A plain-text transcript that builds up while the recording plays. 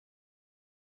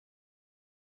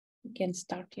We can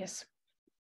start, yes.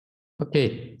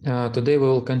 Okay, today we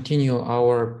will continue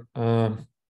our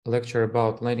lecture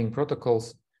about lending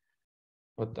protocols.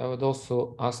 What I would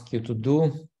also ask you to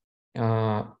do,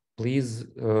 please,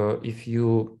 if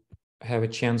you have a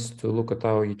chance to look at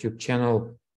our YouTube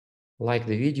channel, like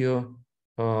the video,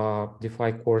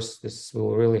 DeFi course. This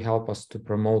will really help us to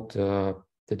promote the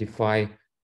DeFi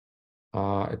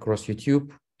across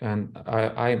YouTube. And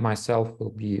I myself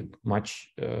will be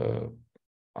much,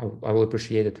 I will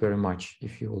appreciate it very much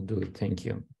if you will do it. Thank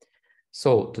you.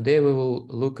 So today we will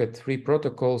look at three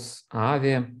protocols: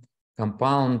 Aave,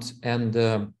 Compound, and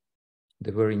the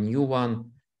very new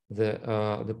one,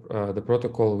 the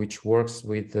protocol which works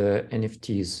with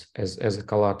NFTs as a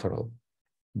collateral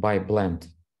by Blend.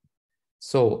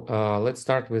 So let's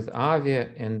start with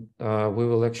Aave, and we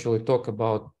will actually talk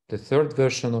about the third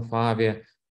version of Aave,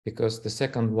 because the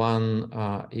second one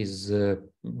is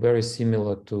very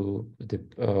similar to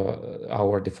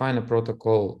our Definer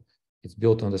protocol. It's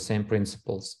built on the same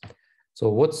principles. So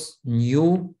what's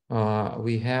new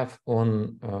we have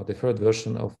on the third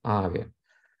version of Aave?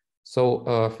 So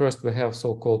first we have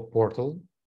so-called portal.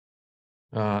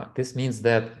 This means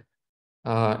that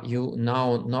you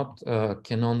now not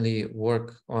can only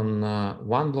work on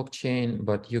one blockchain,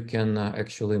 but you can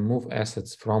actually move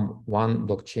assets from one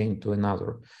blockchain to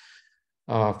another.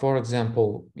 For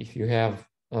example, if you have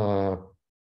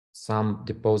some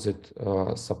deposit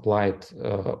supplied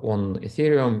on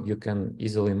Ethereum, you can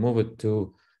easily move it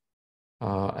to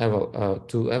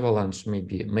Avalanche,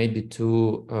 maybe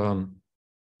to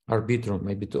Arbitrum,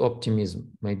 maybe to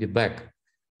Optimism, maybe back.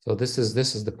 So this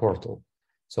is the portal.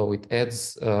 So it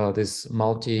adds this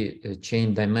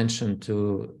multi-chain dimension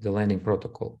to the lending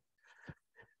protocol.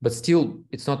 But still,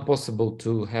 it's not possible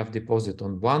to have deposit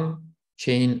on one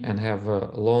chain and have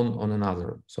a loan on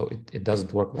another. So it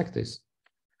doesn't work like this.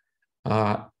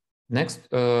 Next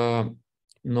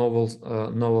novel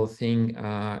thing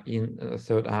in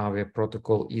third Aave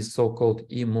protocol is so-called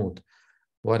e-mood.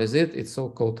 What is it? It's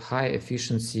so-called high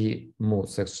efficiency mode.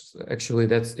 Actually,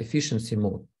 that's efficiency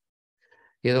mode.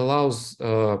 It allows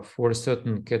for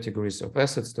certain categories of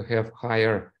assets to have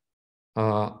higher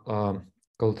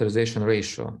collateralization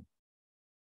ratio.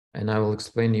 And I will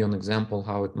explain you an example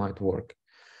how it might work.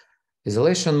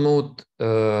 Isolation mode,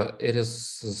 it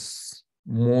is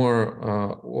more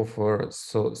of a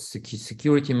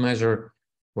security measure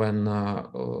when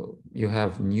you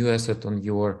have new asset on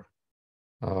your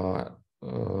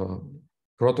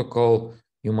protocol.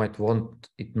 You might want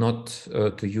it not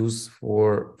to use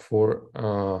for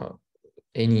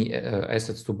any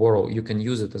assets to borrow. You can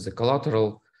use it as a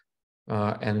collateral,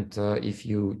 and if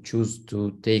you choose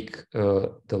to take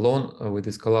the loan with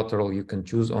this collateral, you can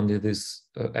choose only this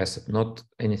asset, not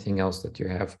anything else that you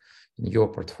have in your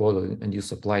portfolio and you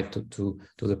supply to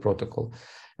the protocol.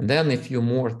 And then if you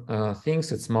more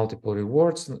things, it's multiple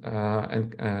rewards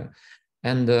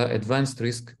and advanced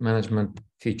risk management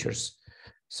features.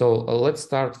 So let's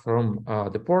start from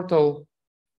the portal.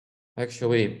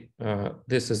 Actually,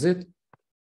 this is it.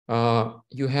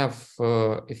 You have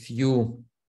a few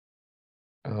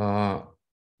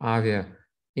Aave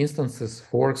instances,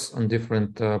 forks on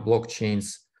different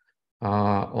blockchains,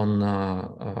 on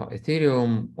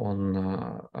Ethereum, on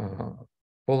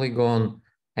Polygon,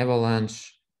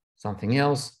 Avalanche, something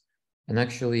else. And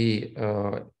actually,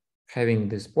 having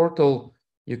this portal,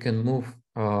 you can move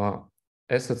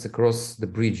assets across the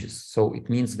bridges. So it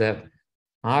means that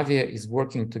Aave is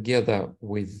working together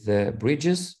with the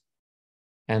bridges.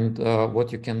 And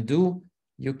what you can do,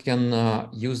 you can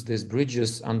use these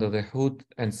bridges under the hood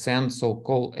and send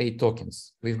so-called A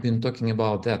tokens. We've been talking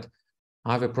about that.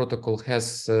 Aave protocol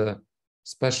has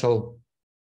special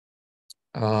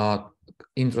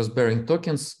interest-bearing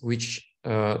tokens, which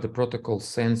the protocol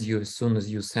sends you as soon as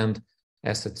you send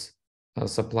assets,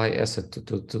 supply asset to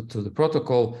the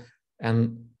protocol.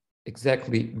 And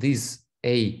exactly these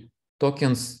A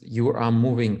tokens, you are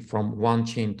moving from one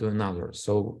chain to another.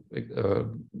 So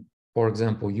for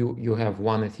example, you have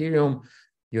one Ethereum,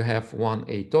 you have one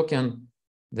A token,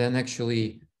 then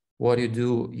actually what you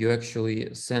do, you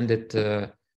actually send it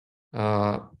from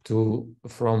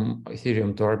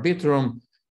Ethereum to Arbitrum,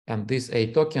 and this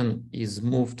A token is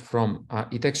moved from,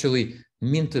 it actually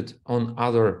minted on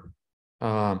other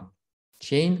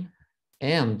chain,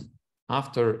 and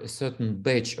after a certain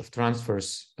batch of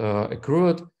transfers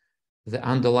accrued, the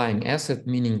underlying asset,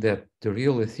 meaning that the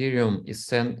real Ethereum, is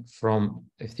sent from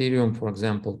Ethereum, for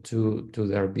example, to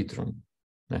the Arbitrum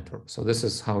network. So this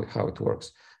is how it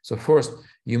works. So first,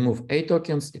 you move A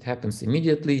tokens, it happens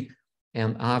immediately,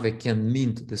 and Aave can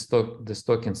mint the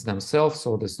tokens themselves,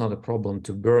 so there's not a problem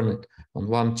to burn it on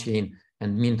one chain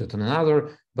and mint it on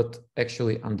another, but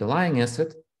actually underlying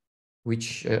asset,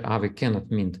 which Aave cannot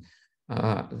mint,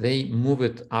 they move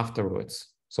it afterwards.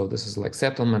 So this is like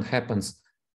settlement happens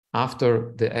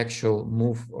after the actual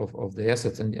move of the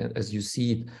assets, and as you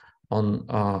see it on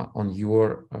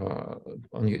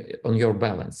your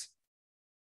balance.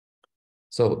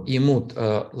 So EMUT,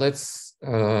 let's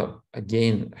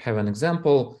again have an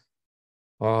example.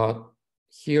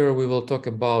 Here we will talk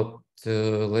about,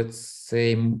 let's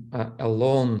say, a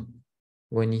loan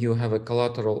when you have a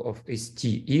collateral of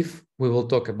ST-ETH. We will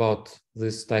talk about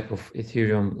this type of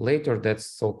Ethereum later. That's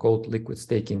so-called liquid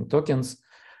staking tokens,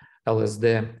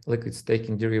 LSD, liquid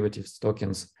staking derivatives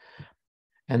tokens.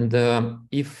 And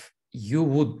if you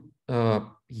would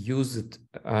use it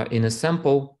in a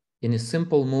simple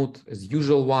mode as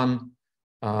usual one,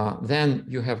 then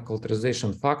you have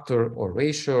collateralization factor or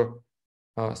ratio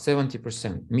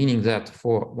 70%, meaning that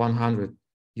for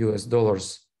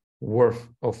 $100 worth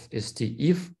of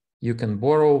ST-ETH, you can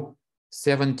borrow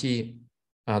 $70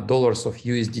 of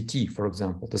USDT, for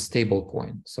example, the stable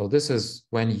coin. So this is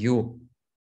when you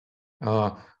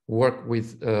work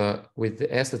with the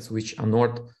assets which are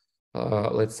not,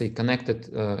 let's say, connected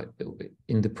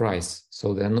in the price.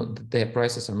 So their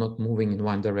prices are not moving in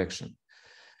one direction.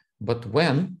 But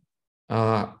when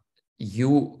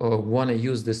you want to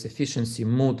use this efficiency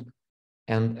mode,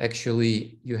 and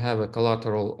actually you have a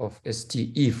collateral of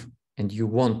ST-ETH and you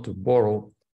want to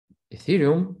borrow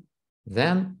Ethereum,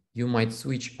 then you might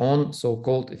switch on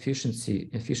so-called efficiency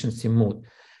mode,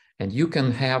 and you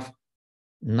can have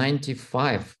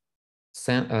 $95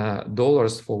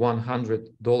 for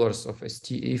 $100 of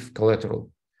ST-ETH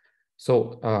collateral.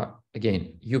 So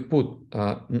again, you put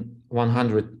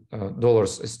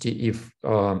 $100 ST-ETH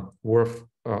worth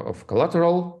of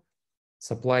collateral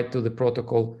supplied to the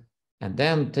protocol, and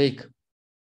then take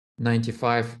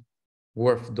 $95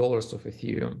 worth of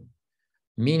Ethereum,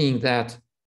 meaning that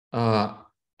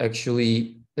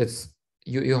actually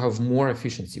you have more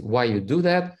efficiency. Why you do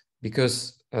that?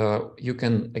 Because you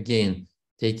can again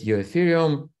take your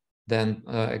Ethereum, then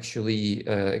actually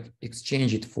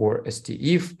exchange it for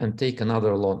ST-ETH and take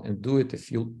another loan and do it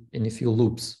in a few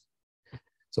loops.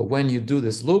 So when you do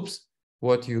these loops,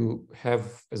 what you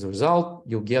have as a result,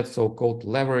 you get so-called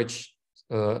leverage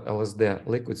LSD,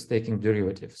 liquid staking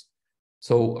derivatives.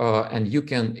 So and you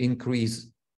can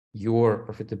increase your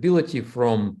profitability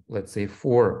from, let's say,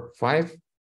 4-5%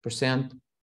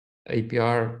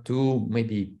 APR to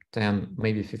maybe 10,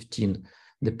 maybe 15,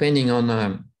 depending on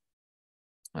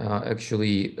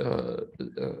actually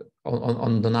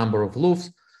on the number of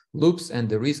loops and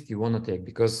the risk you want to take,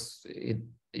 because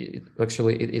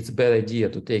it's a bad idea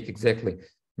to take exactly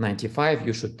 95.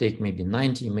 You should take maybe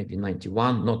 90, maybe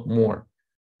 91, not more,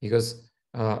 because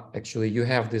actually you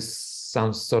have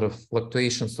some sort of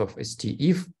fluctuations of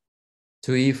ST-ETH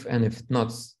to ETH, and if it's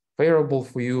not favorable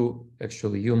for you,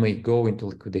 actually you may go into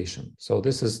liquidation. So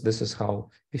this is how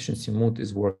efficiency mode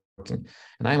is working,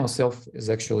 and I myself is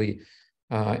actually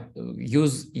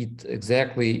use it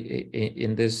exactly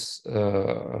in this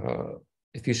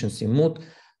efficiency mode,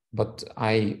 but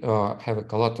I have a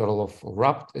collateral of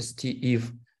wrapped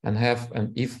ST-ETH and have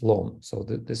an ETH loan. So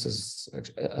this is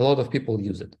a lot of people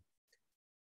use it.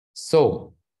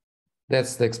 So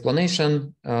that's the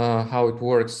explanation how it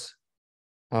works.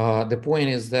 The point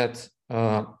is that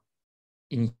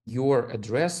in your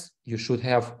address, you should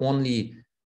have only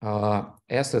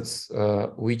assets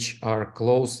which are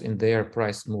close in their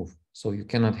price move. So you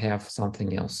cannot have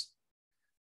something else.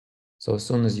 So as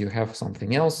soon as you have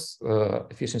something else,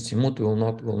 efficiency mode will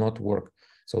not work.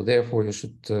 So therefore, you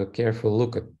should carefully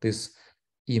look at these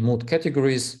E-mode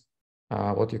categories,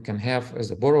 what you can have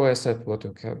as a borrow asset, what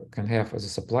you can have as a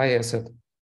supply asset,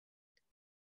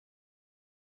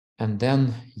 and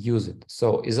then use it.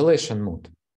 So isolation mode.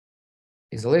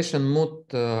 Isolation mode,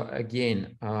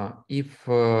 again, if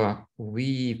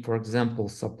we, for example,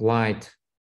 supplied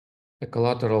a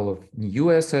collateral of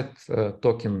new asset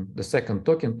token, the second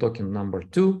token number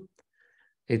 2,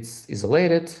 it's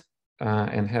isolated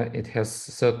and it has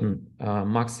certain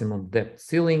maximum debt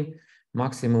ceiling,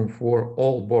 maximum for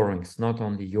all borrowings, not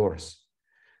only yours.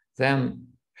 Then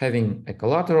having a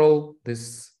collateral,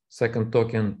 this second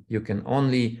token, you can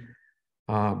only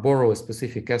borrow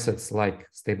specific assets like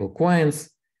stable coins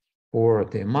for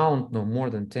the amount no more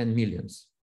than 10 millions.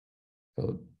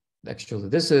 So actually,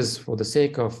 this is for the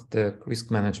sake of the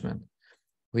risk management.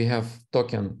 We have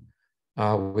token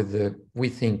with the, we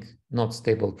think, not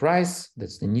stable price.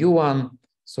 That's the new one.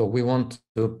 So we want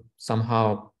to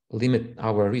somehow limit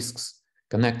our risks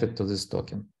connected to this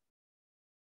token.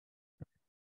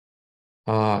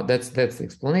 That's the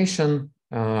explanation,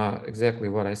 exactly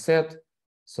what I said.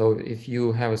 So if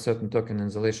you have a certain token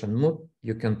installation mood,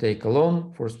 you can take a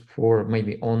loan for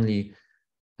maybe only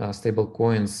stable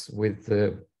coins with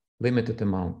the limited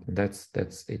amount. That's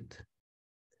it.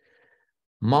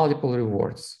 Multiple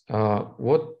rewards.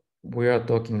 What we are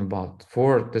talking about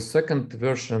for the second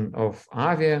version of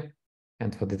Aave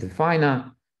and for the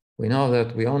Definer, we know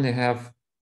that we only have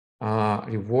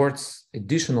rewards,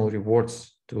 additional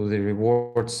rewards to the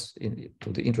rewards to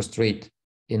the interest rate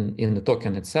in the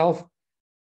token itself.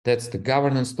 That's the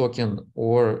governance token,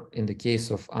 or in the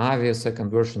case of Aave second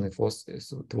version, it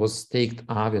was staked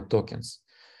Aave tokens.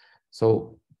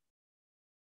 So,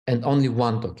 and only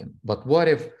one token. But what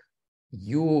if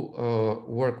you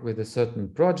work with a certain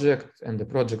project and the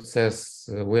project says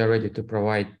we are ready to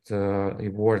provide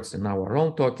rewards in our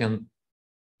own token,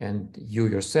 and you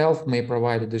yourself may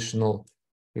provide additional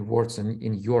rewards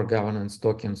in your governance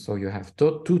token. So you have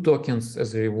two tokens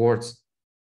as rewards.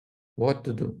 What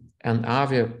to do? And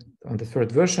Aave on the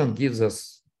third version gives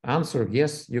us answer: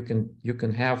 yes, you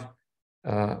can have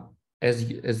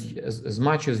as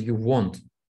much as you want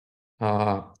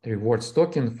rewards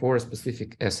token for a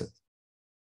specific asset.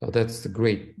 So that's a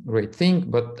great thing.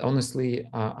 But honestly,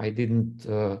 I didn't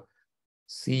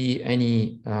see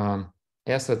any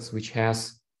assets which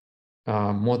has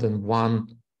more than one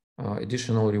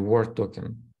additional reward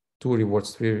token, 2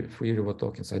 rewards, 3 reward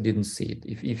tokens. I didn't see it.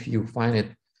 If you find it,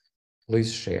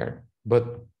 please share. But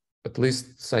at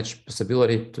least such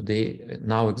possibility today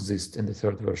now exists in the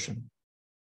third version.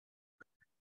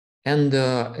 And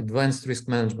advanced risk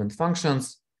management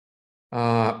functions.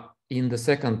 In the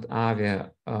second Aave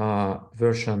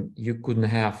version, you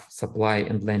couldn't have supply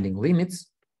and lending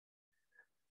limits.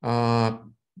 Now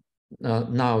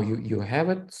you have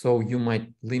it, so you might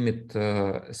limit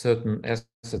certain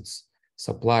assets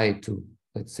supply to,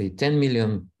 let's say, 10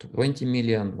 million, 20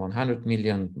 million, 100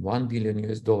 million, $1 billion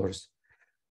US.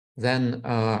 Then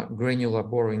granular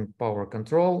borrowing power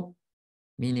control,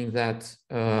 meaning that,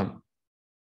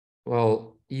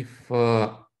 well, if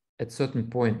at certain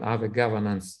point Aave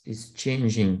governance is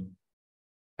changing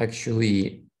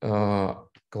actually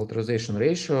collateralization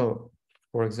ratio,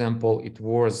 for example, it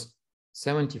was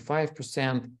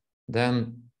 75%,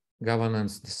 then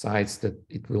governance decides that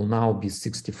it will now be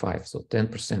 65, so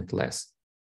 10% less.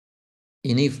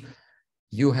 And if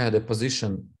you had a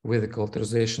position with a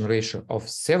collateralization ratio of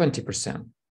 70%,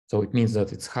 so it means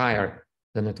that it's higher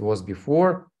than it was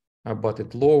before, but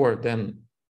it's lower than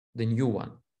the new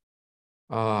one.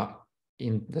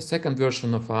 In the second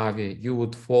version of Aave, you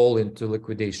would fall into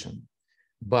liquidation.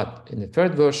 But in the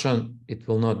third version, it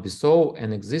will not be so,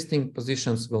 and existing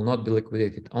positions will not be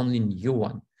liquidated, only new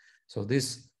one. So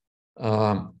this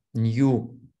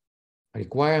new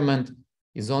requirement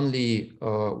is only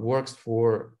works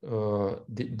for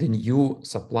the new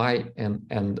supply and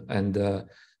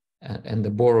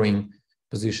the borrowing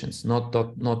positions, not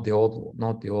the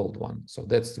old one. So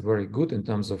that's very good in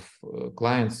terms of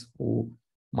clients who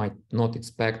might not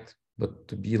expect but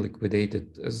to be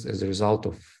liquidated as a result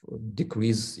of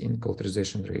decrease in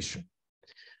collateralization ratio.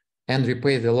 And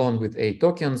repay the loan with A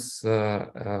tokens.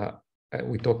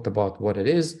 We talked about what it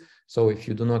is. So if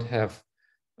you do not have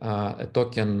a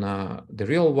token, the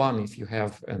real one, if you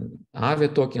have an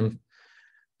Aave token,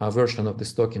 a version of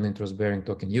this token, interest-bearing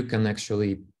token, you can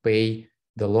actually pay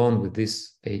the loan with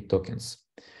these A tokens.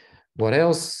 What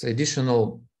else?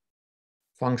 Additional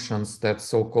functions, that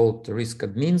so-called risk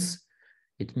admins.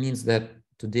 It means that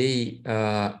today,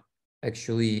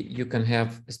 actually, you can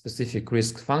have specific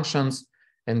risk functions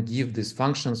and give these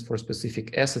functions for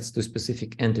specific assets to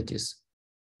specific entities.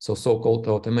 So-called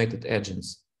automated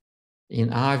agents. In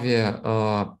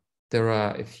Aave, there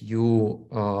are a few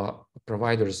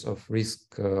providers of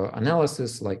risk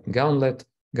analysis like Gauntlet,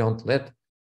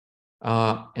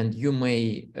 and you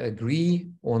may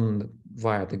agree on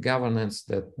via the governance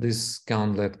that this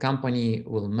Gauntlet company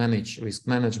will manage risk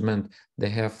management. They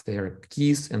have their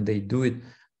keys and they do it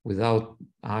without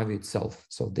Aave itself,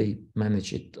 so they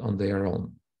manage it on their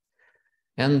own.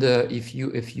 And if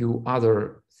you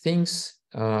other things,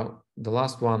 the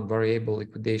last one, variable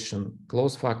liquidation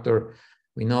close factor.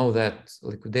 We know that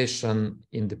liquidation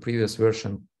in the previous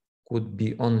version could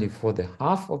be only for the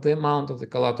half of the amount of the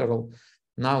collateral.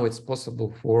 Now it's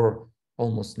possible for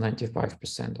almost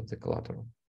 95% of the collateral.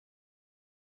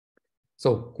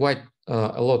 So quite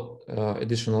a lot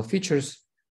additional features.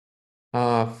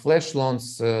 Flash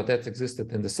loans that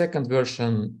existed in the second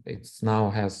version, it's now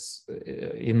has,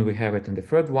 we have it in the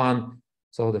third one.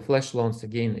 So the flash loans,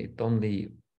 again, it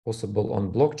only possible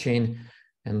on blockchain.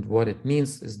 And what it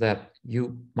means is that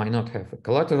you might not have a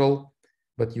collateral,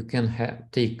 but you can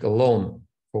take a loan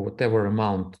for whatever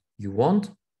amount you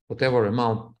want, whatever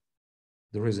amount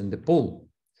there is in the pool.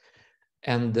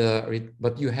 And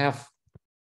but you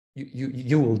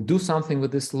will do something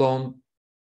with this loan,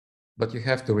 but you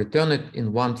have to return it in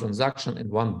one transaction in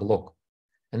one block.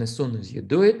 And as soon as you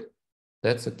do it,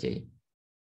 that's okay.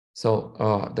 So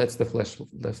that's the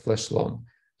flash loan.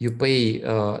 You pay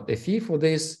a fee for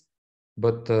this,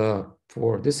 but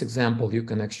for this example, you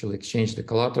can actually exchange the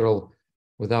collateral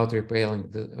without repaying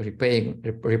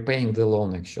the loan,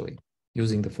 actually,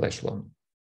 using the flash loan.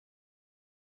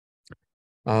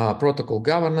 Protocol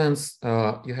governance,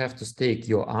 you have to stake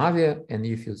your AVE, and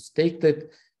if you staked it,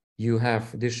 you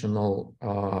have additional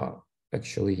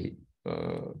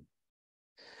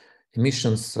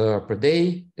emissions per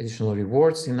day, additional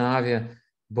rewards in AVE,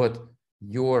 but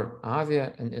your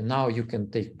AVE, and now you can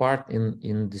take part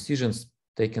in decisions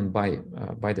taken by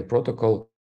the protocol,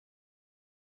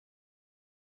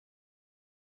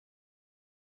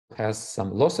 has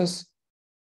some losses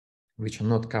which are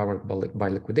not covered by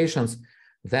liquidations.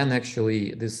 Then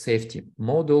actually this safety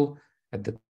module, at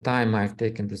the time I've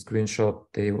taken the screenshot,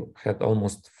 they had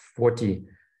almost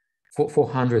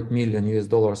 400 million US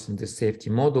dollars in this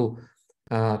safety module.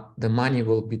 The money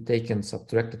will be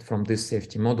subtracted from this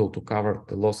safety module to cover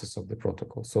the losses of the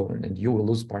protocol. So, and you will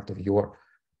lose part of your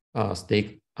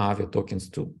staked AVE tokens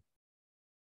too.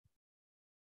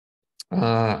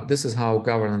 This is how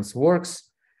governance works.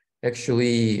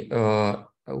 Actually,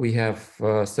 we have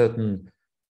certain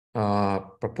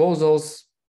proposals.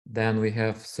 Then we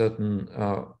have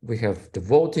we have the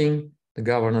voting, the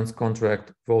governance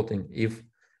contract voting. If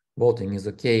voting is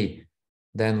okay,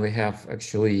 then we have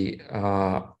actually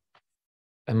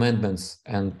amendments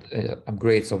and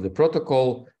upgrades of the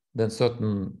protocol, then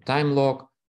certain time lock,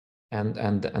 and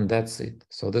that's it.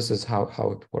 So this is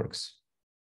how it works.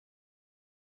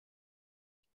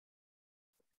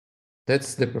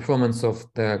 That's the performance of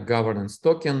the governance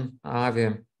token,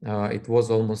 AVE. It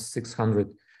was almost $600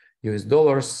 US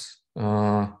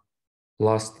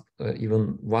last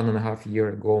even 1.5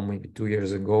 years ago, maybe 2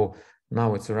 years ago.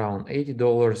 Now it's around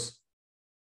 $80.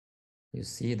 You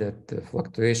see that the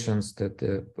fluctuations, that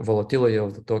the volatility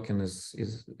of the token is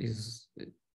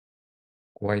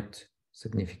quite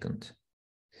significant.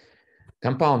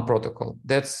 Compound protocol,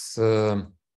 that's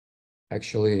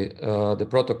actually the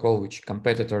protocol which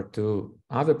competitor to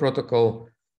AVE protocol.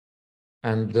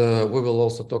 And we will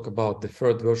also talk about the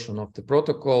third version of the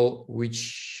protocol,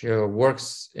 which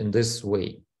works in this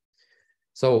way.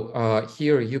 So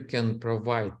here you can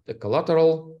provide the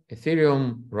collateral,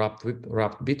 Ethereum, wrapped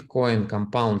Bitcoin,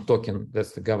 compound token,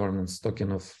 that's the governance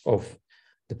token of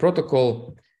the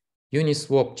protocol,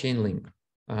 Uniswap, Chainlink,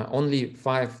 only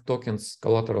 5 tokens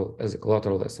collateral as a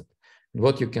collateral asset.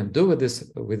 What you can do with this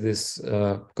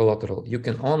collateral, you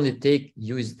can only take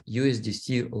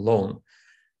USDC loan.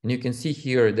 And you can see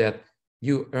here that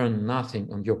you earn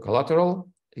nothing on your collateral.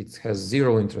 It has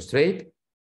 0 interest rate,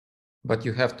 but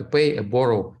you have to pay a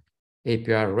borrow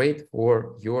APR rate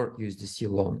for your USDC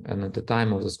loan. And at the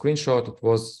time of the screenshot, it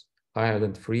was higher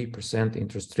than 3%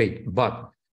 interest rate. But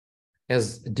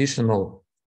as additional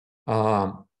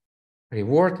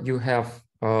reward, you have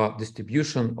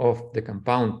distribution of the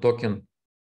compound token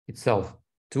itself,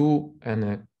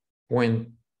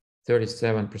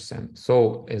 2.37%.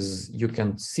 So as you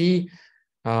can see,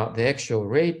 the actual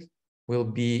rate will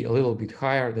be a little bit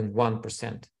higher than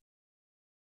 1%.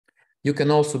 You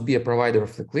can also be a provider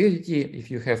of liquidity.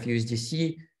 If you have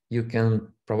USDC, you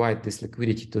can provide this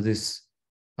liquidity to this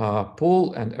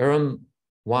pool and earn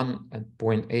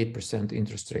 1.8%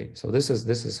 interest rate. So this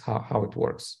is how it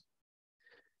works.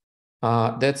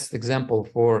 That's example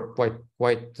for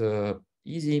quite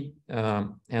easy,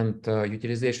 and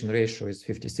utilization ratio is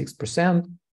 56%.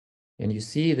 And you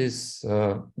see this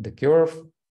the curve,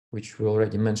 which we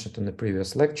already mentioned in the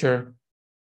previous lecture.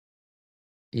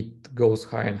 It goes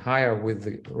higher and higher with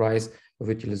the rise of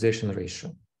utilization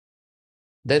ratio.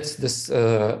 That's this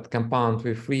compound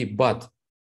V3, but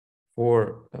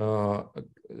for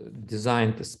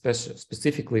designed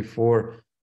specifically for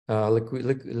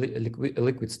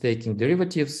liquid staking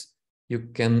derivatives. You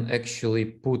can actually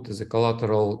put as a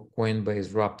collateral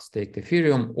Coinbase wrapped staked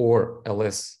Ethereum or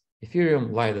LS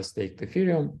Ethereum, LIDA staked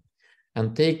Ethereum,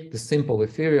 and take the simple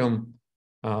Ethereum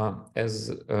as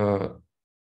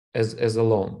a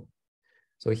loan.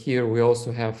 So here we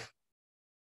also have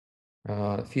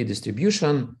fee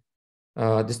distribution,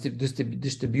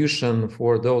 distribution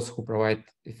for those who provide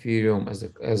Ethereum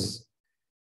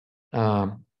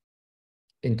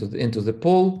into the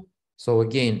pool. So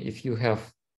again, if you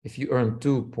earn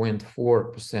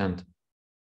 2.4%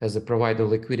 as a provider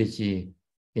liquidity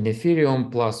in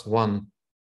Ethereum plus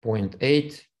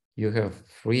 1.8, you have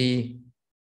free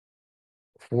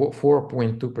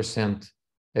 4.2%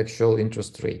 actual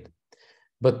interest rate.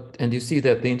 And you see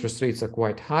that the interest rates are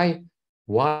quite high.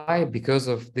 Why? Because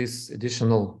of this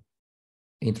additional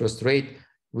interest rate,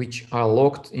 which are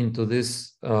locked into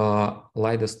this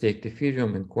LIDA staked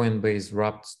Ethereum and Coinbase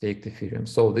wrapped staked Ethereum.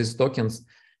 So these tokens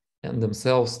and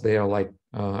themselves, they are like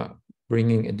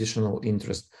bringing additional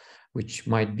interest, which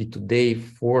might be today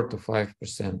 4 to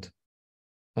 5%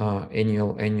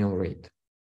 annual rate.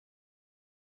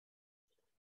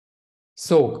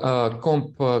 So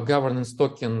comp governance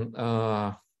token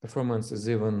performance is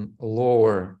even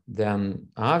lower than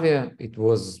Aave. It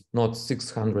was not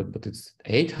 600, but it's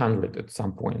 800 at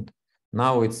some point.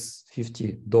 Now it's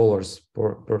 $50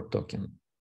 per token.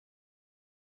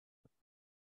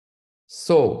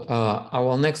 So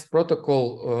our next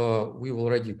protocol, we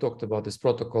already talked about this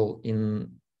protocol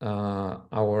in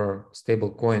our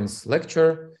stablecoins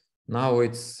lecture. Now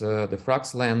it's the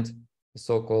Fraxland, the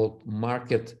so-called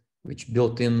market, which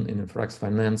built in the Frax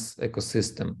Finance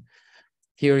ecosystem.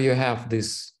 Here you have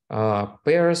these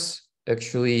pairs.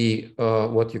 Actually,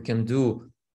 what you can do,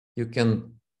 you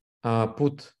can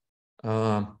put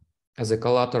as a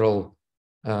collateral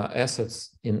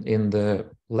assets in the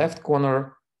left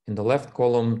corner, in the left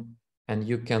column, and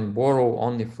you can borrow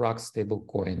only Frax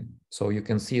stablecoin. So you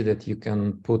can see that you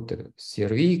can put the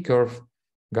CRV curve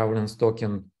governance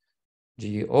token,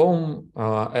 GOM,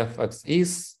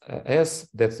 FXS,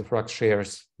 that's the Frax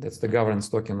shares, that's the governance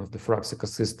token of the Frax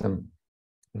ecosystem.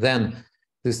 Then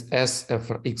this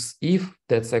SFX-ETH,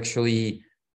 that's actually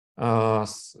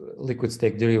liquid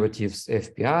stake derivatives,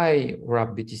 FPI, wrap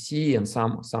BTC, and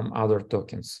some other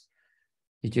tokens.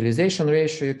 Utilization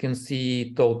ratio, you can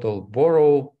see total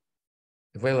borrow,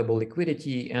 available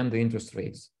liquidity, and the interest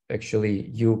rates. Actually,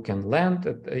 you can lend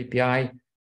at the API,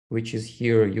 which is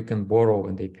here. You can borrow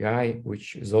an API,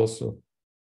 which is also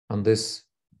on this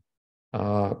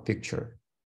picture.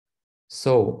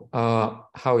 So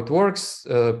how it works,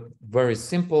 very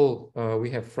simple. We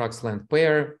have Fraxland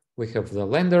pair. We have the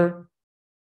lender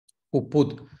who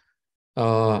put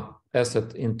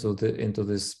asset into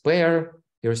this pair,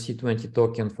 ERC20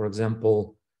 token, for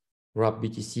example, wrap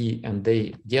BTC, and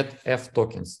they get F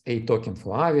tokens, A token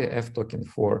for Aave, F token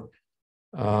for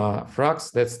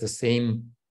Frax. That's the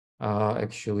same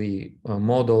actually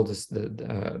model,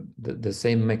 the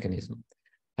same mechanism.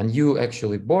 And you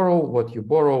actually borrow what you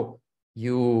borrow.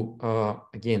 You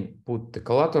again put the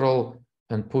collateral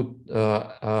and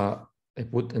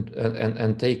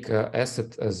and take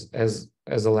asset as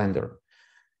a lender.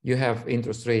 You have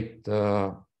interest rate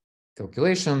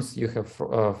calculations. You have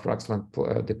Fraxland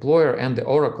deployer and the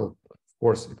Oracle. Of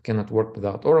course, it cannot work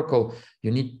without Oracle.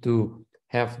 You need to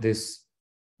have this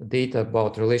data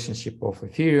about relationship of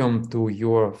Ethereum to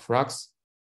your Frax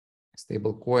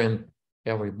stablecoin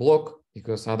every block,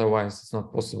 because otherwise it's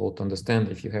not possible to understand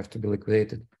if you have to be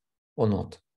liquidated or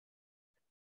not.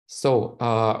 So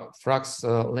Frax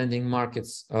lending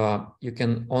markets, you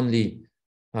can only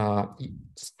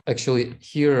actually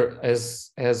here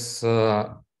as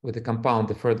with the compound,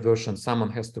 the third version, someone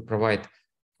has to provide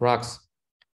Frax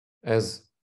as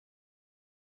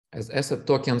asset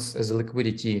tokens, as a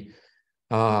liquidity.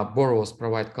 Borrowers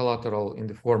provide collateral in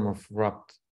the form of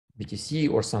wrapped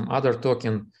BTC or some other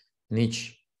token, and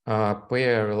each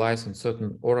pair relies on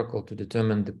certain oracle to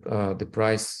determine the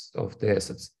price of the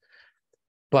assets.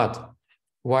 But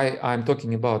why I'm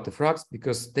talking about the Frax?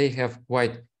 Because they have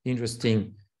quite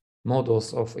interesting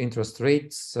models of interest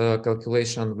rates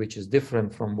calculation, which is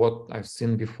different from what I've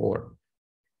seen before.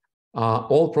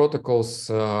 All protocols,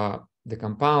 the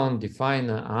compound, Define,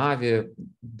 Aave,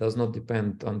 does not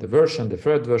depend on the version, the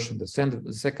third version, the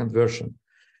second version.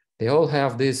 They all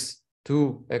have these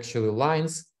two actually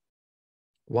lines,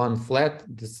 one flat,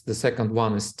 the second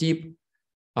one is steep.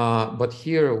 But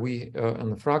here we, on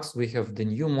the Frax, we have the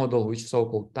new model, which is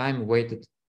so-called time-weighted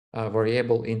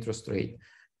variable interest rate.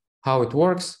 How it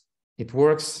works? It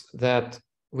works that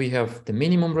we have the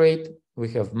minimum rate, we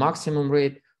have maximum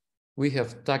rate, we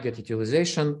have target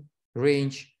utilization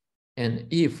range, and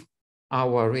if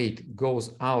our rate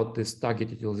goes out this target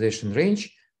utilization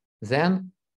range,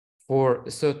 then for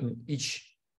a certain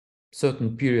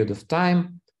period of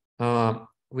time,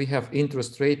 we have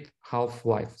interest rate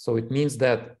half-life. So it means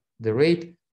that the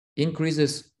rate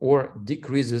increases or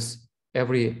decreases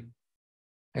every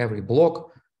block.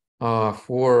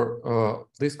 For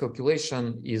this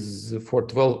calculation is for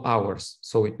 12 hours.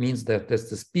 So it means that that's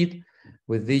the speed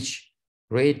with which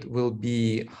rate will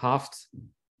be halved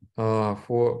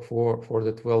for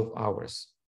the 12 hours.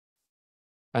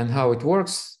 And how it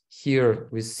works, here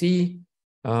we see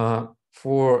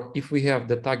if we have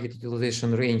the target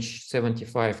utilization range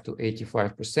 75 to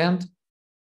 85%,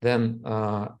 then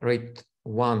rate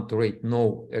 1 to rate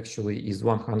no actually is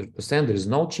 100%. There is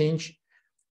no change.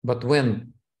 But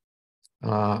when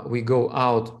we go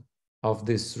out of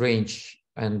this range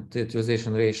and the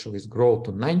utilization ratio is grow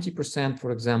to 90%,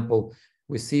 for example,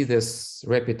 we see this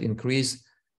rapid increase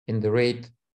in the rate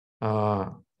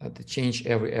at the change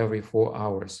every 4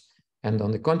 hours. And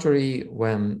on the contrary,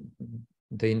 when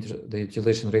the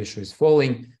utilization ratio is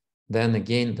falling, then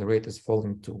again the rate is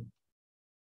falling too.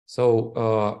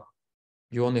 So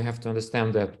you only have to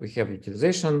understand that we have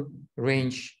utilization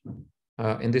range,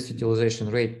 and this utilization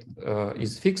rate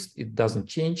is fixed; it doesn't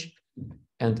change.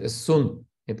 And as soon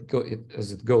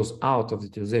as it goes out of the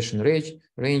utilization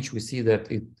range, we see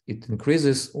that it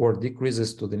increases or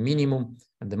decreases to the minimum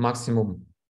and the maximum.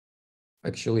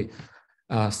 Actually,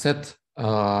 set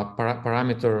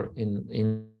parameter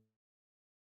in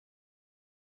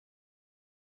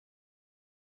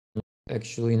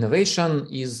actually innovation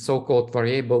is so-called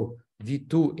variable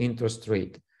V2 interest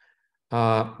rate.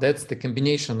 That's the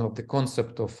combination of the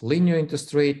concept of linear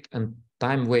interest rate and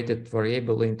time-weighted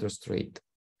variable interest rate.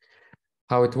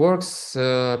 How it works,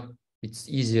 it's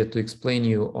easier to explain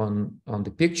you on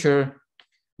the picture.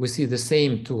 We see the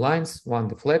same two lines, one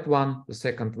the flat one, the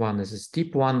second one is a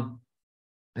steep one.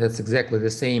 That's exactly the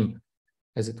same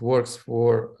as it works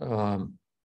for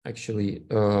actually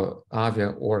avia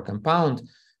or compound,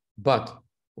 but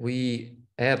we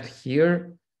add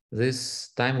here this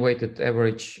time-weighted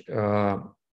average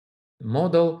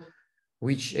model,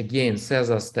 which again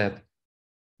says us that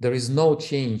there is no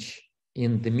change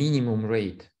in the minimum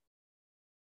rate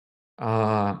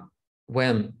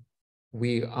when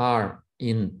we are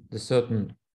in the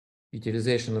certain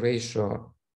utilization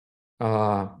ratio.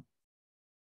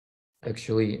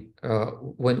 Actually,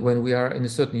 when we are in a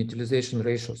certain utilization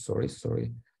ratio,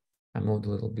 sorry, I moved a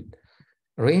little bit,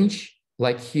 range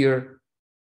like here,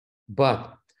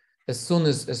 but as soon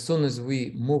as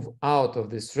we move out of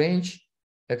this range,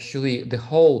 actually the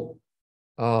whole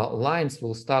lines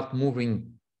will start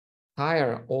moving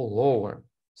higher or lower.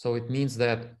 So it means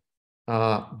that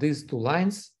these two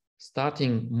lines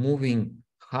starting moving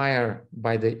higher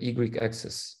by the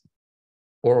y-axis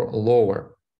or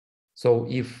lower. So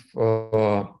if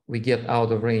we get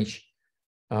out of range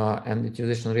and the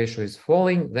utilization ratio is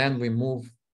falling, then we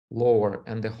move lower,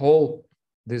 and the whole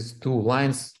these two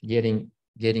lines getting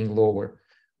lower.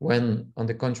 When on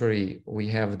the contrary we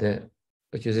have the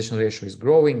utilization ratio is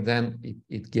growing, then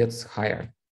it gets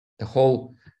higher. The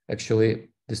whole actually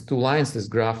these two lines, this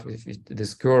graph,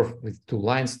 this curve with two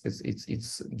lines,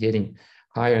 it's getting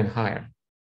higher and higher.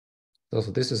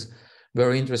 So this is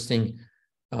very interesting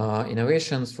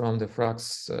innovations from the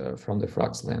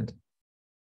Frax land,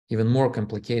 even more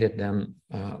complicated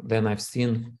than I've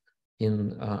seen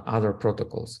in other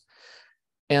protocols.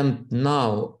 And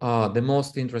now the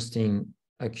most interesting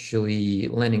actually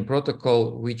lending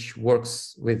protocol, which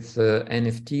works with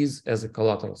NFTs as a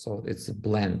collateral. So it's a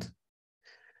blend.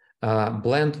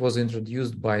 Blend was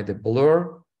introduced by the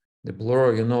Blur. The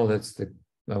Blur, you know, that's the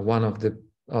one of the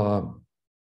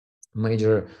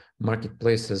major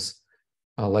marketplaces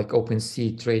like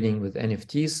OpenSea trading with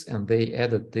NFTs, and they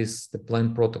added the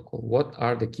blend protocol. What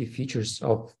are the key features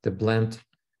of the blend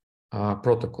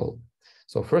protocol?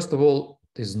 So first of all,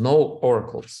 there's no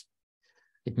oracles.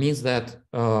 It means that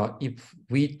if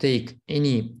we take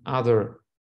any other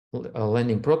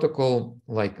lending protocol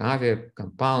like Avia,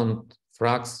 Compound,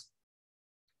 Frax,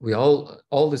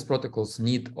 all these protocols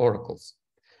need oracles.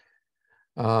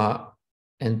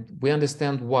 And we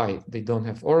understand why they don't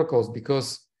have oracles,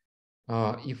 because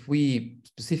if we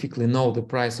specifically know the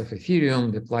price of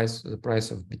Ethereum, the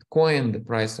price of Bitcoin, the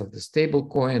price of the stable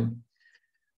coin,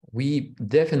 we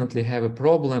definitely have a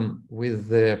problem with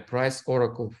the price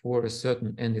oracle for a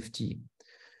certain NFT.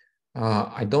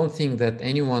 I don't think that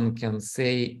anyone can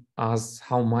say us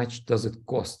how much does it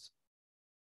cost.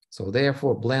 So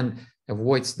therefore, Blend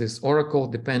avoids this oracle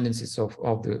dependencies of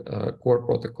the core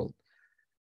protocol.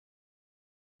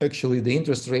 Actually, the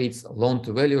interest rates,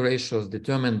 loan-to-value ratios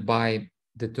determined by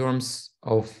the terms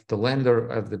of the lender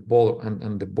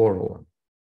and the borrower.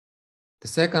 The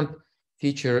second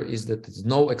feature is that there's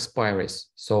no expiries.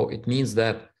 So it means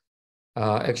that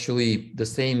actually the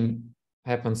same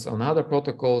happens on other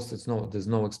protocols. There's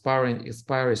no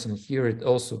expiries, and here it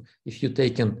also, if you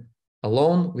taken a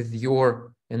loan with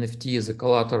your NFT as a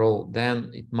collateral,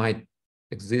 then it might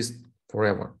exist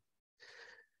forever.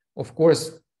 Of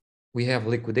course, we have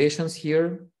liquidations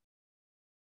here,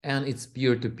 and it's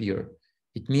peer-to-peer.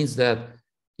 It means that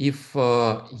if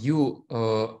you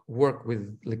work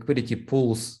with liquidity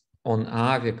pools on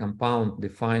Avia, Compound,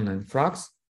 Define, and Frax,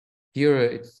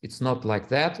 here it's not like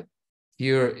that.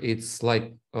 Here it's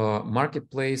like a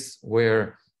marketplace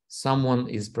where someone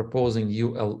is proposing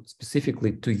you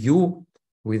specifically to you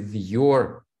with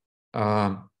your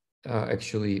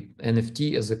actually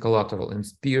NFT as a collateral, and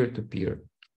it's peer-to-peer.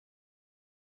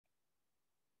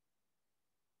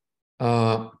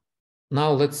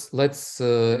 Now let's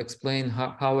explain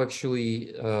how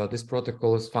actually this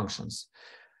protocol functions.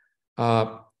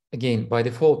 Again, by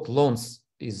default, loans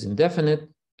is indefinite.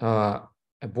 A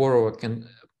borrower can,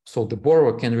 so the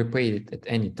borrower can repay it at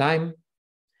any time.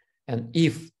 And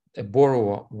if a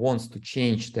borrower wants to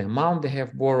change the amount they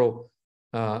have borrowed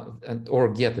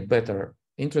or get a better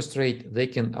interest rate, they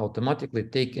can automatically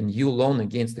take a new loan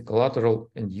against the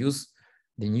collateral and use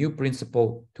the new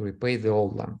principal to repay the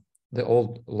old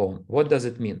loan. What does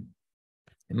it mean?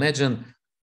 Imagine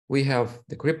we have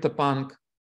the CryptoPunk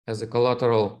as a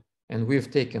collateral, and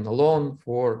we've taken a loan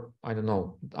for, I don't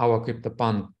know, our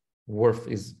CryptoPunk worth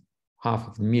is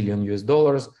 $500,000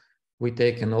 US. We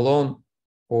taken a loan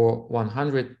for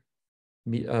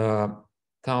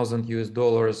 $100,000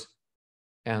 US,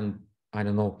 and I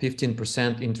don't know,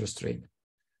 15% interest rate.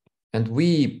 And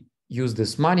we use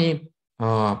this money,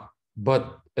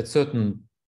 but at certain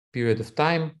period of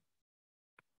time,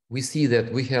 we see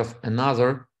that we have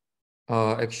another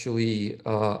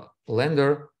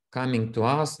lender coming to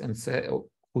us and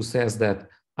who says that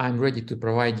I'm ready to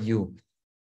provide you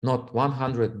not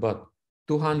 100 but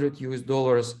 $200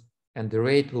 US, and the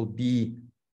rate will be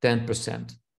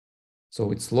 10%.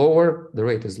 So it's lower, the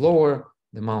rate is lower,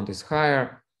 the amount is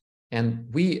higher, and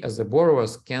we as the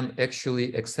borrowers can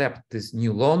actually accept this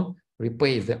new loan,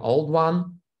 repay the old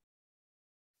one,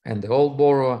 and the old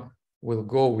borrower will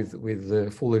go with the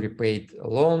fully repaid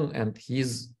loan and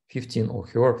his 15 or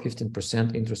her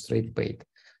 15% interest rate paid.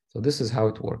 So this is how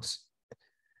it works.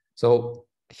 So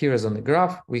here is on the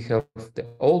graph, we have the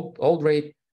old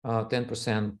rate,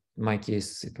 10%. In my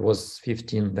case, it was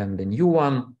 15, then the new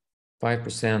one,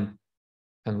 5%,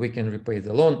 and we can repay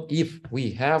the loan if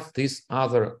we have this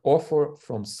other offer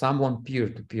from someone,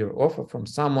 peer-to-peer offer from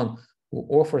someone who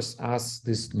offers us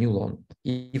this new loan.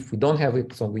 If we don't have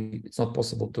it, so it's not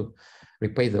possible to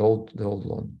repay the old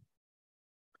loan.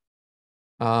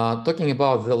 Talking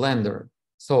about the lender.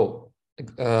 So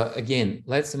again,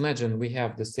 let's imagine we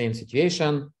have the same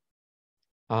situation,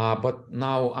 but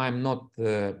now I'm not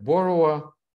the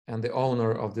borrower and the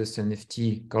owner of this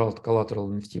NFT, called collateral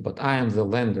NFT, but I am the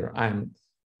lender. I'm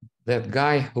that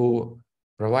guy who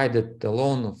provided the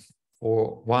loan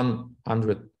for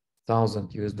 $100,000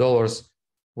 US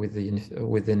with the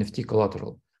NFT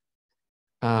collateral.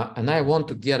 And I want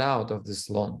to get out of this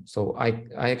loan. So I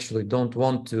actually don't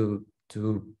want to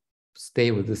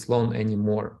stay with this loan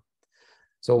anymore.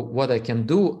 So what I can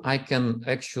do, I can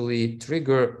actually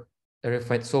trigger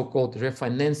a so-called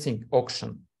refinancing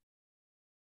auction.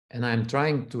 And I'm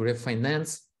trying to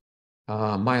refinance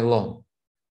my loan.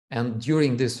 And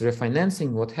during this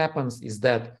refinancing, what happens is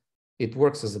that it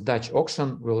works as a Dutch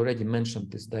auction. We already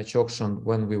mentioned this Dutch auction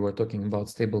when we were talking about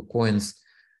stable coins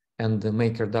and the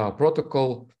MakerDAO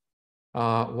protocol.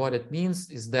 What it means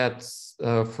is that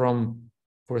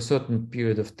for a certain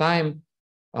period of time,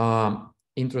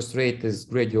 interest rate is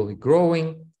gradually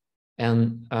growing,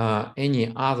 and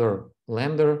any other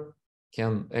lender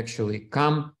can actually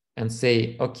come and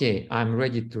say, okay, I'm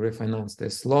ready to refinance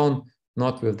this loan,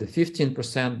 not with the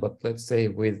 15%, but let's say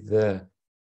with the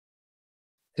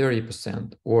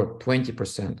 30% or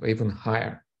 20% or even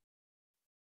higher.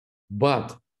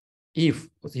 But if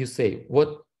you say,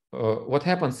 what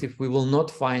happens if we will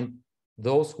not find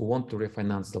those who want to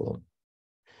refinance the loan?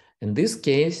 In this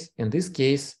case,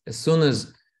 as soon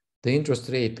as the interest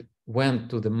rate went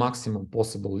to the maximum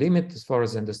possible limit, as far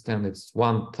as I understand, it's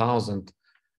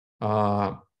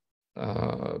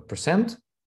 1,000%.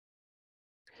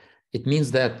 It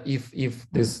means that if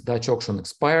this Dutch auction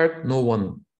expired,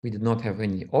 we did not have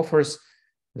any offers,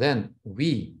 then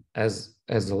we as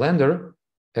a lender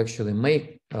actually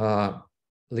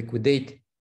liquidate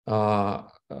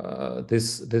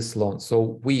this loan.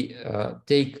 So we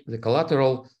take the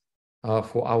collateral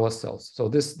for ourselves. So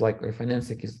this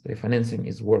refinancing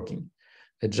is working.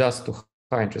 Adjust to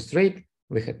high interest rate.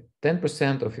 We had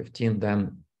 10% or 15%,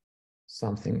 then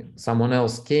someone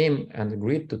else came and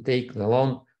agreed to take the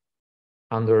loan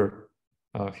under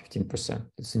 15%.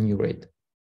 It's a new rate.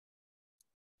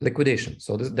 Liquidation.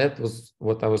 So that was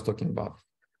what I was talking about.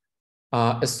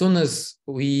 As soon as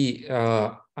we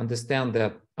understand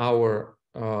that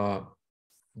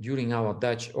during our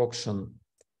Dutch auction,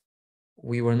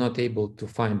 we were not able to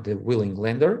find the willing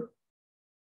lender,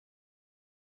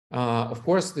 Of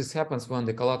course, this happens when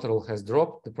the collateral has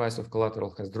dropped, the price of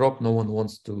collateral has dropped. No one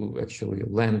wants to actually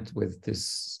lend with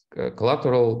this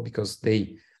collateral because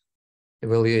they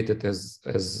evaluate it as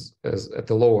at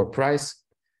a lower price.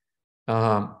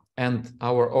 And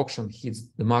our auction hits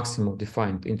the maximum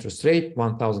defined interest rate,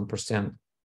 1000%,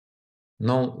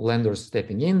 no lenders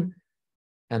stepping in.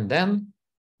 And then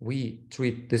we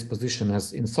treat this position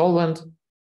as insolvent,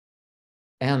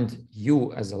 and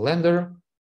you as a lender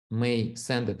may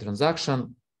send a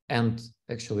transaction and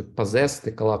actually possess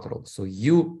the collateral. So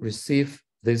you receive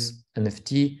this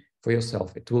NFT for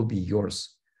yourself. It will be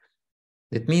yours.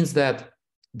 It means that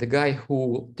the guy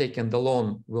who taken the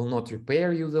loan will not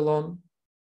repay you the loan.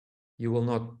 You will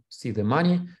not see the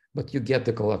money, but you get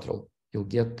the collateral. You'll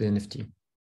get the NFT.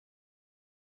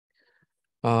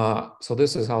 So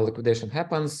this is how liquidation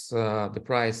happens. The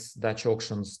price Dutch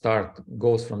auction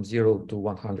goes from 0 to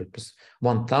 100%,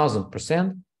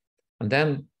 1000%, and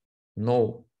then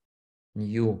no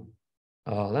new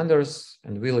lenders,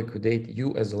 and we liquidate,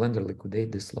 you as a lender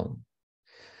liquidate this loan.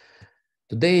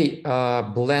 Today,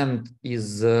 Blend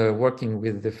is working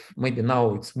with maybe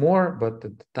now it's more, but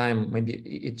at the time, maybe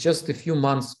it's just a few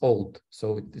months old.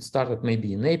 So it started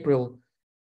maybe in April,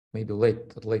 maybe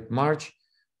late March.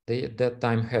 They at that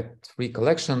time had 3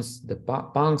 collections: the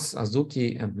Punks,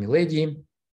 Azuki, and Milady.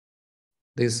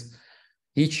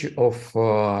 Each of,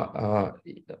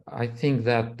 I think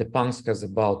that the Punks has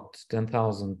about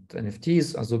 10,000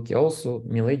 NFTs, Azuki also,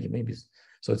 Milady maybe.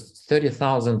 So it's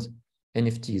 30,000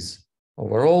 NFTs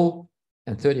overall,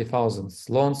 and 30,000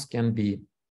 loans can be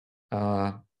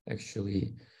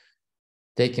actually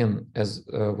taken as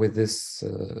with this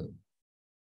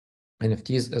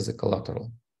NFTs as a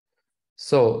collateral.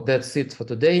 So that's it for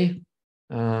today.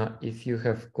 If you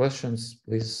have questions,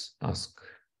 please ask.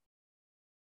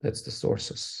 That's the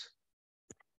sources.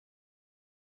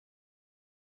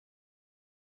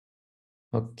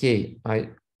 Okay, I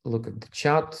look at the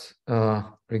chat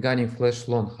regarding flash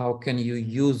loan. How can you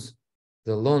use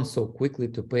the loan so quickly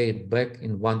to pay it back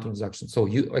in one transaction? So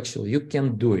you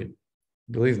can do it,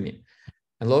 believe me.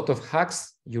 A lot of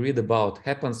hacks you read about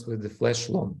happens with the flash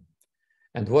loan.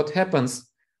 And what happens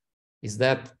is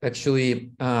that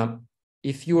actually,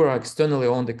 if you are externally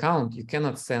owned account, you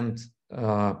cannot send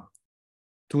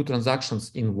 2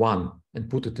 transactions in one and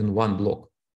put it in one block.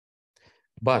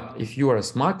 But if you are a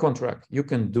smart contract, you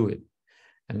can do it.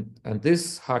 And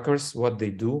these hackers, what they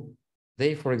do,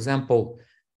 they, for example,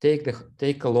 take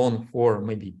a loan for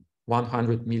maybe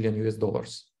 100 million US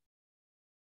dollars.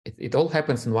 It all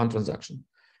happens in one transaction.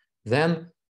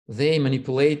 Then they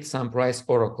manipulate some price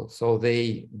oracle. So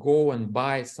they go and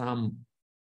buy some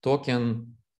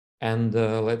token, and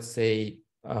let's say,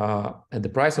 and the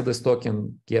price of this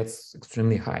token gets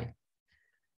extremely high.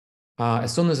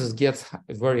 As soon as it gets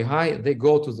very high, they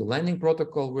go to the lending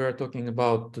protocol we are talking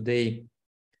about today,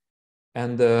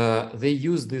 and they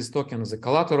use this token as a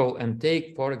collateral and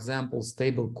take, for example,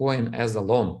 stable coin as a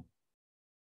loan.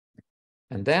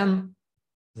 And then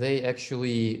they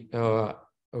actually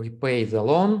repay the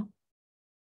loan,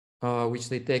 which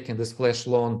they take in this flash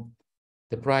loan.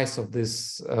 The price of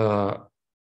this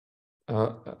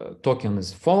token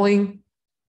is falling,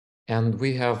 and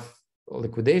we have a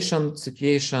liquidation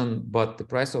situation, but the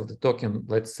price of the token,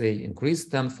 let's say, increased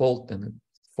tenfold and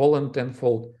fallen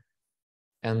tenfold,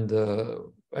 and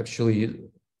actually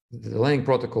the lending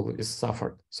protocol is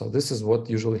suffered. So this is what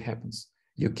usually happens.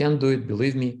 You can do it,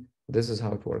 believe me, this is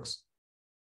how it works.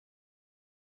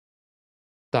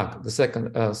 The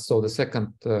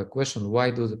second question,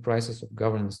 why do the prices of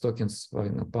governance tokens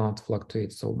in a pound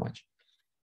fluctuate so much?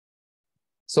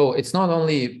 So it's not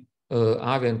only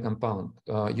Avian compound.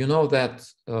 You know that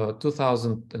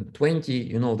 2020,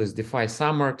 you know this DeFi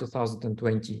summer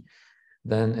 2020,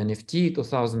 then NFT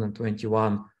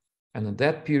 2021, and in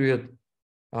that period,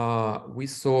 we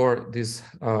saw this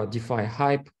DeFi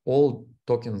hype. All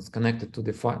tokens connected to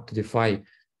DeFi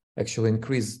actually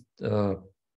increased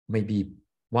maybe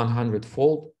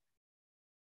 100-fold,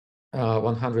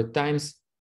 100 times.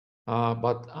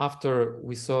 But after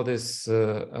we saw this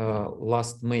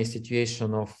last May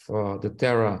situation of the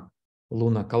Terra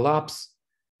Luna collapse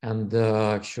and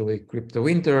actually crypto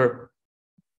winter,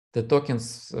 the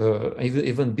tokens,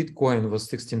 even Bitcoin was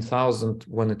 16,000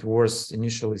 when it was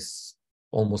initially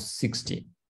almost 60.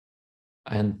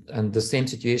 And the same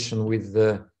situation with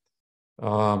the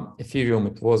Ethereum,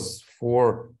 it was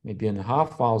 4, maybe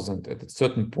 5,500. At a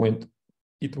certain point,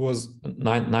 it was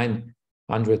 $900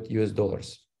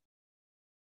 US.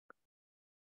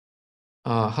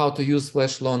 How to use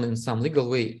flash loan in some legal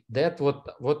way? That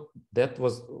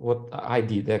was what I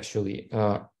did actually.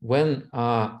 When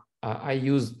I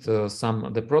used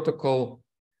the protocol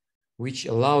which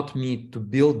allowed me to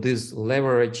build this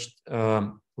leveraged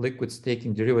liquid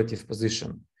staking derivative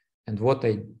position. And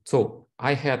so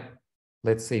I had,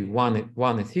 let's say, one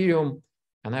Ethereum,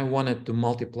 and I wanted to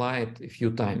multiply it a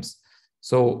few times.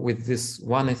 So with this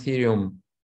one Ethereum,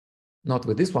 not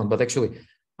with this one, but actually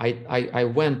I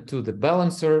went to the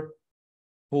balancer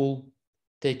pool,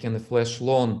 taken a flash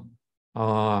loan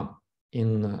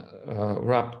in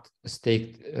wrapped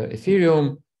staked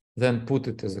Ethereum, then put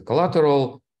it as a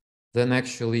collateral, then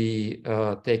actually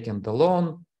taken the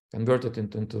loan, converted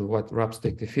it into what wrapped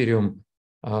staked Ethereum,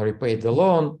 repaid the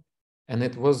loan, and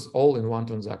it was all in one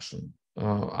transaction.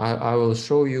 I will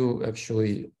show you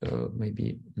actually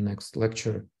maybe next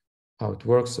lecture how it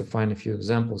works. So find a few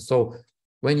examples. So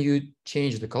when you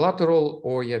change the collateral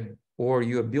or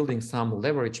you're building some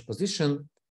leverage position,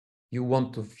 you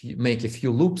want to make a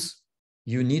few loops,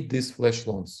 you need these flash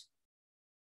loans,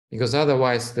 because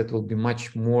otherwise that will be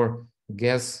much more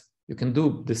gas. You can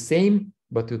do the same,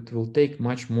 but it will take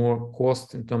much more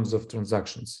cost in terms of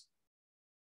transactions.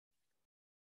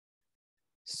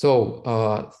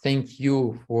 So thank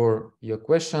you for your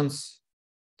questions.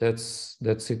 That's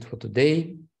it for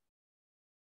today.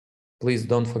 Please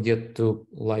don't forget to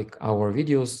like our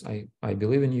videos. I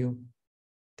believe in you.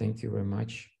 Thank you very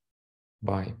much.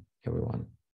 Bye, everyone.